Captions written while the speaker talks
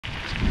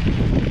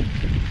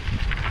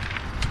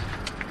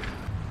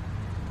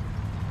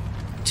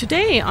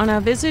Today, on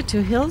our visit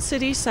to Hill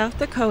City, South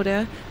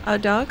Dakota, our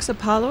dogs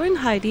Apollo and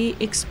Heidi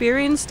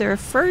experienced their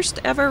first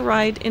ever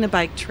ride in a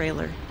bike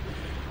trailer.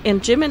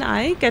 And Jim and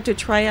I get to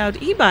try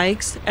out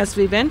e-bikes as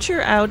we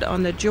venture out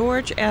on the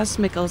George S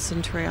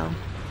Mickelson Trail.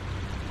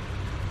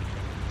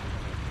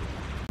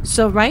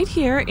 So right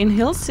here in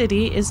Hill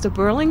City is the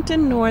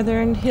Burlington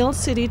Northern Hill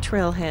City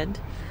Trailhead,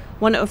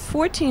 one of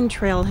 14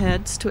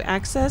 trailheads to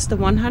access the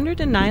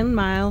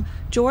 109-mile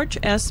George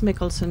S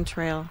Mickelson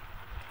Trail.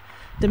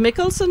 The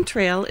Mickelson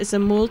Trail is a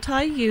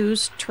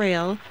multi-use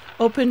trail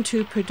open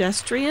to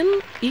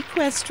pedestrian,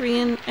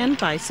 equestrian, and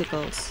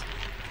bicycles.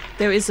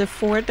 There is a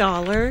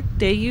 $4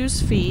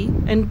 day-use fee,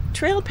 and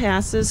trail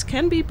passes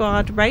can be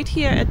bought right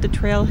here at the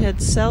trailhead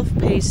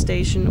self-pay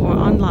station or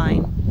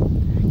online.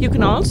 You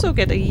can also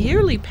get a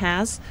yearly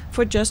pass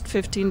for just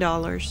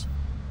 $15.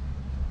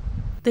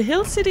 The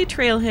Hill City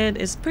Trailhead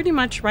is pretty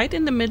much right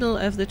in the middle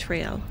of the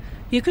trail.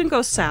 You can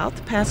go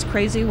south past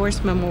Crazy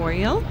Horse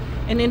Memorial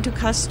and into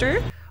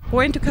Custer,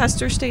 or into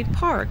Custer State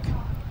Park.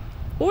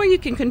 Or you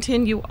can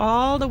continue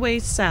all the way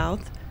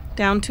south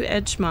down to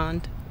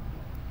Edgemont.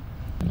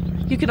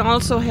 You can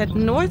also head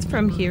north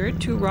from here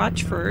to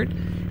Rochford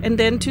and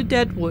then to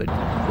Deadwood,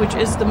 which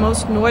is the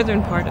most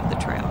northern part of the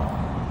trail.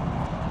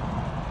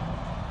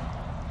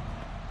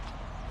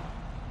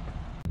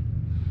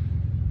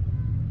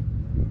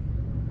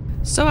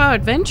 So our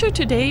adventure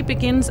today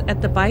begins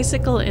at the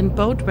bicycle and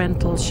boat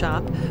rental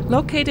shop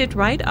located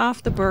right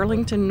off the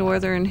Burlington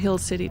Northern Hill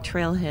City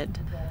Trailhead.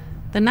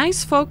 The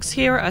nice folks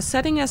here are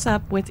setting us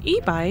up with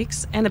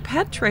e-bikes and a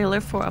pet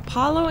trailer for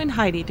Apollo and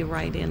Heidi to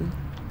ride in.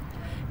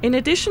 In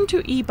addition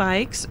to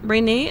e-bikes,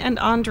 Renee and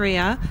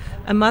Andrea,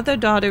 a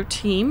mother-daughter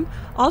team,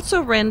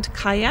 also rent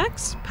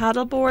kayaks,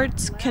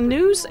 paddleboards,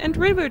 canoes, and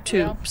river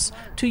tubes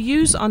to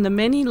use on the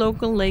many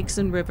local lakes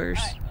and rivers.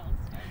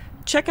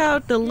 Check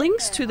out the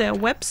links to their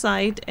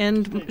website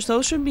and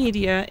social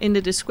media in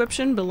the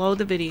description below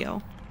the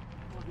video.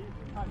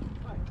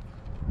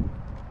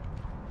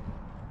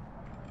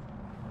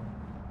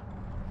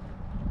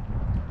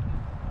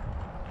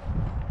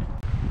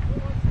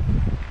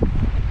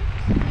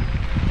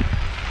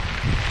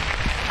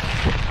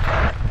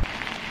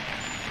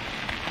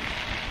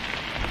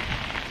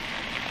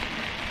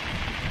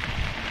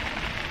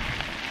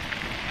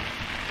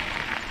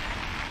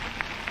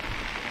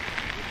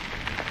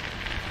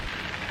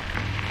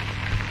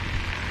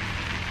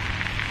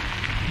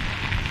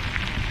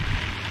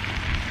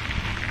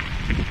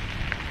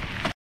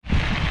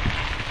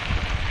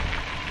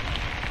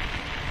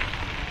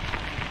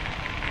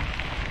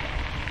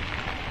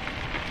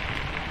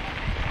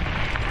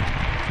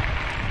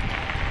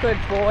 Good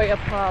boy,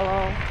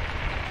 Apollo.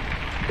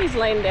 He's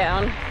laying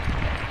down.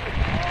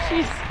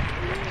 She's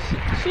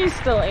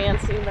still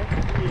antsy, but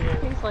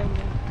he's laying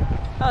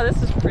down. Oh,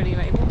 this is pretty,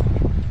 maybe.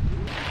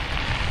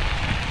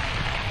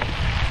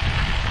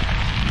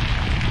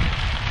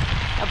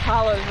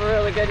 Apollo's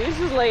really good. He's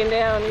just laying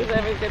down. He's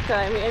having a good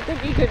time. I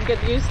think he could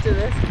get used to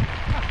this.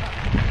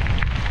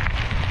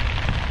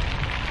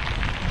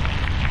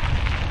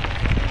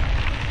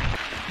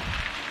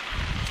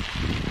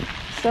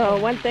 So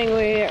one thing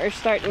we are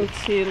starting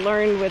to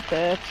learn with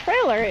the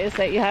trailer is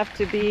that you have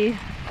to be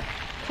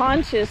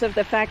conscious of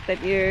the fact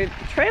that your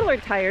trailer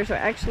tires are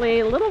actually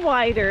a little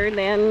wider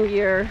than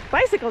your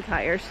bicycle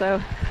tires. So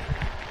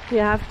you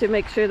have to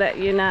make sure that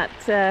you're not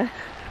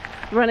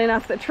running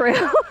off the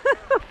trail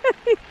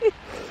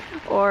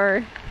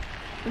or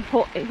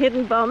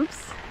hitting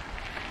bumps.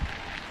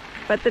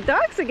 But the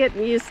dogs are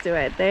getting used to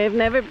it. They've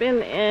never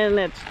been in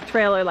a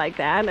trailer like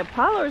that.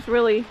 Apollo's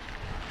really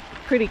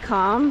pretty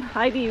calm.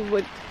 Heidi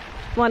would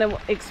want to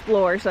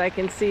explore, so I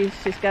can see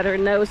she's got her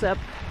nose up.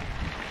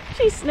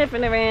 She's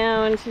sniffing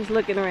around, she's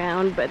looking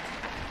around, but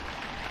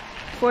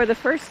for the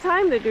first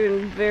time they're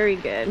doing very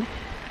good.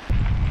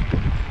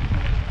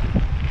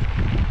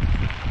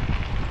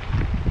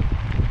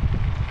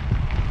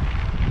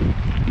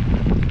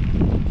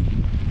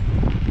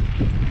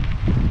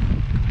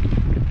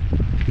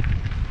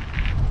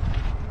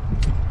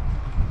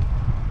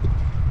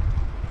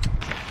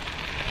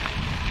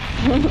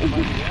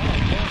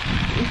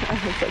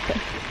 It's okay.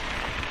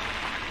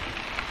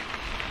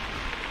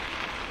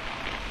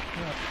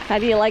 How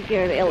do you like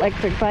your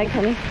electric bike,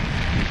 honey?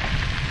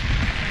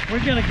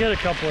 We're gonna get a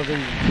couple of these.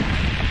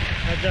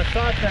 I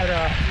thought that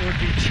it would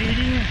be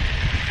cheating,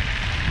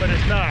 but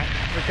it's not,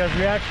 because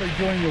we're actually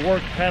doing the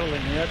work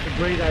pedaling, and that's a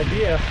great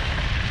idea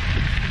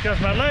because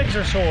my legs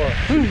are sore.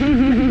 So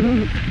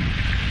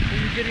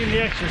you're getting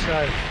the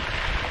exercise.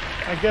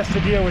 I guess the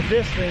deal with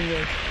this thing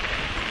is,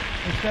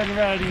 instead of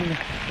riding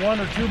 1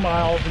 or 2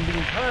 miles and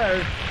being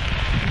tired,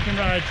 you can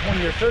ride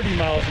 20 or 30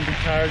 miles and be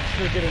tired,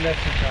 still get an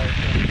exercise.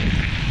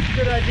 So,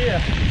 good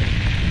idea.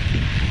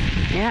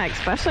 Yeah,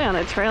 especially on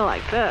a trail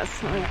like this.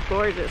 What a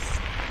gorgeous,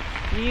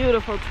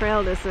 beautiful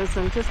trail this is,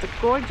 and just a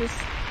gorgeous,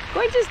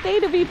 gorgeous day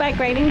to be bike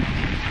riding.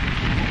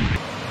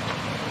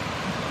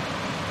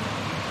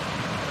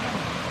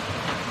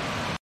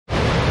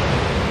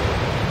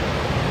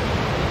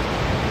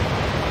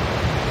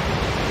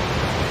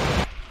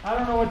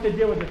 don't know what they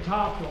did with the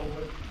top though,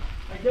 but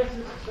I guess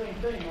it's the same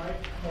thing, right?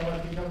 Well, I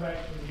can come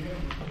back to the beginning.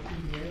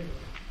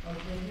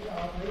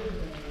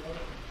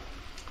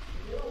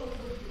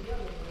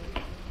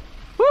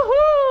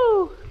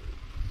 Woohoo!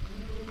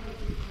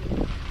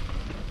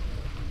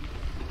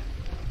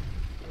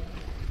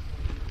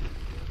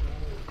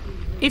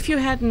 If you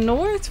head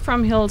north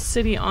from Hill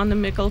City on the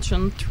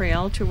Mickelson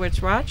Trail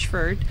towards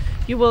Rochford,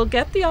 you will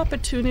get the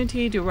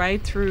opportunity to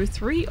ride through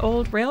 3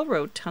 old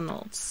railroad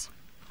tunnels.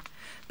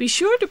 Be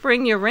sure to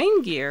bring your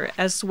rain gear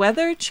as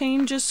weather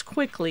changes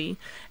quickly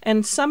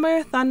and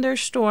summer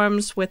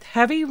thunderstorms with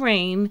heavy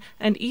rain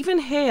and even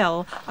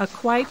hail are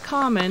quite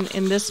common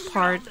in this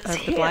part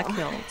of the Black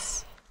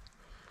Hills.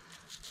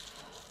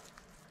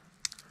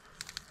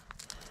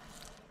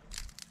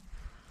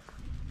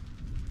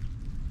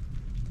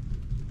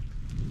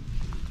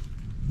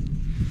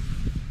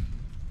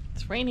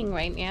 It's raining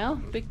right now.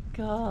 Big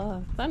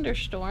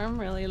thunderstorm,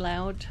 really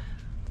loud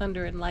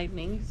thunder and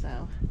lightning,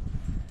 so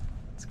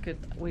it's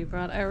good that we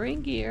brought our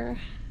rain gear.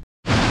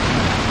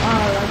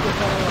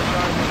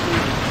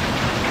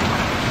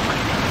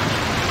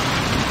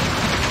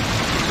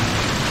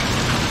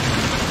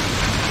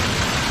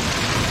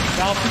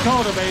 South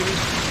Dakota, baby.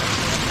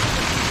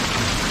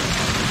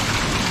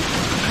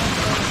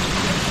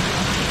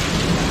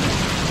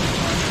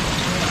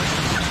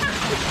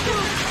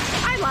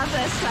 I love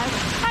this stuff.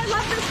 I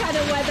love this kind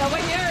of weather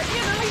when you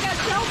got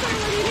shelter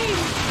when you need.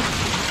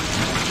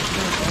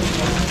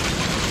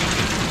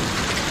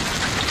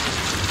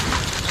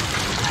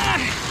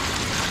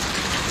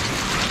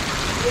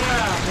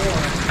 Yeah,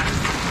 boy.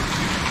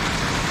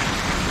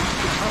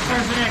 How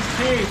far's the next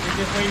page? We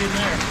just wait in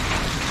there.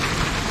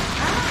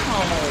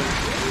 Oh,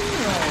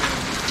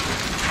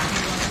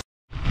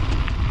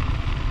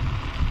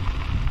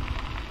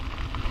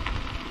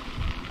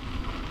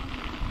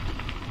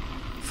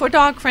 For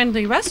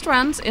dog-friendly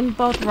restaurants in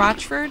both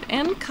Rochford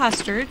and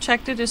Custer,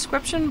 check the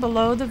description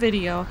below the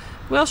video.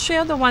 We'll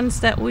share the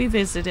ones that we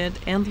visited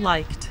and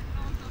liked.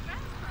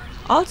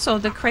 Also,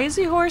 the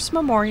Crazy Horse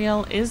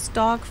Memorial is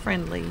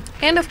dog-friendly.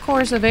 And of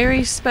course, a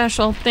very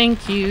special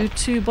thank you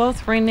to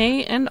both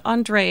Renee and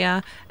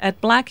Andrea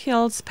at Black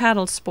Hills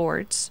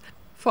Paddlesports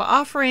for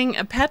offering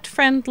a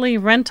pet-friendly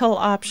rental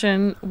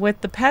option with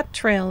the pet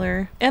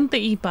trailer and the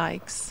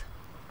e-bikes.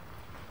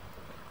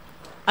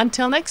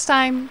 Until next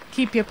time,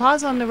 keep your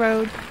paws on the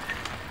road.